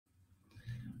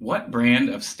What brand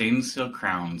of stainless steel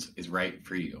crowns is right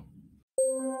for you?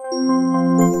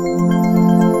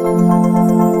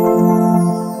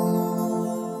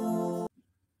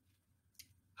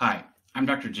 Hi, I'm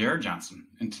Dr. Jared Johnson,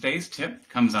 and today's tip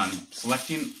comes on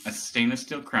selecting a stainless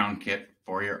steel crown kit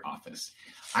for your office.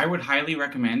 I would highly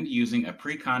recommend using a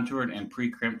pre-contoured and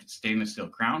pre-crimped stainless steel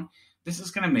crown. This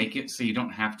is going to make it so you don't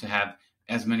have to have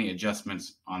as many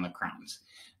adjustments on the crowns.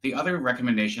 The other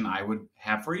recommendation I would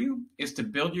have for you is to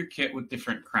build your kit with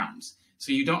different crowns.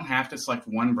 So you don't have to select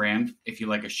one brand if you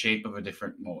like a shape of a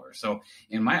different molar. So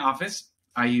in my office,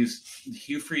 I use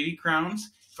HuFriedy crowns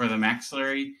for the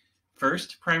maxillary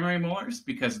first primary molars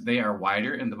because they are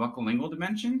wider in the buccolingual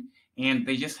dimension and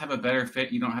they just have a better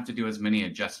fit. You don't have to do as many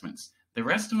adjustments. The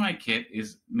rest of my kit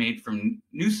is made from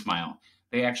NuSmile.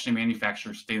 They actually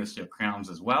manufacture stainless steel crowns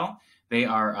as well. They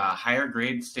are higher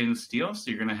grade stainless steel, so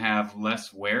you're going to have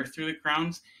less wear through the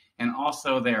crowns. And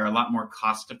also they are a lot more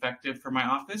cost effective for my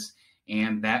office.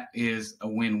 And that is a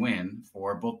win-win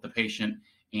for both the patient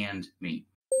and me.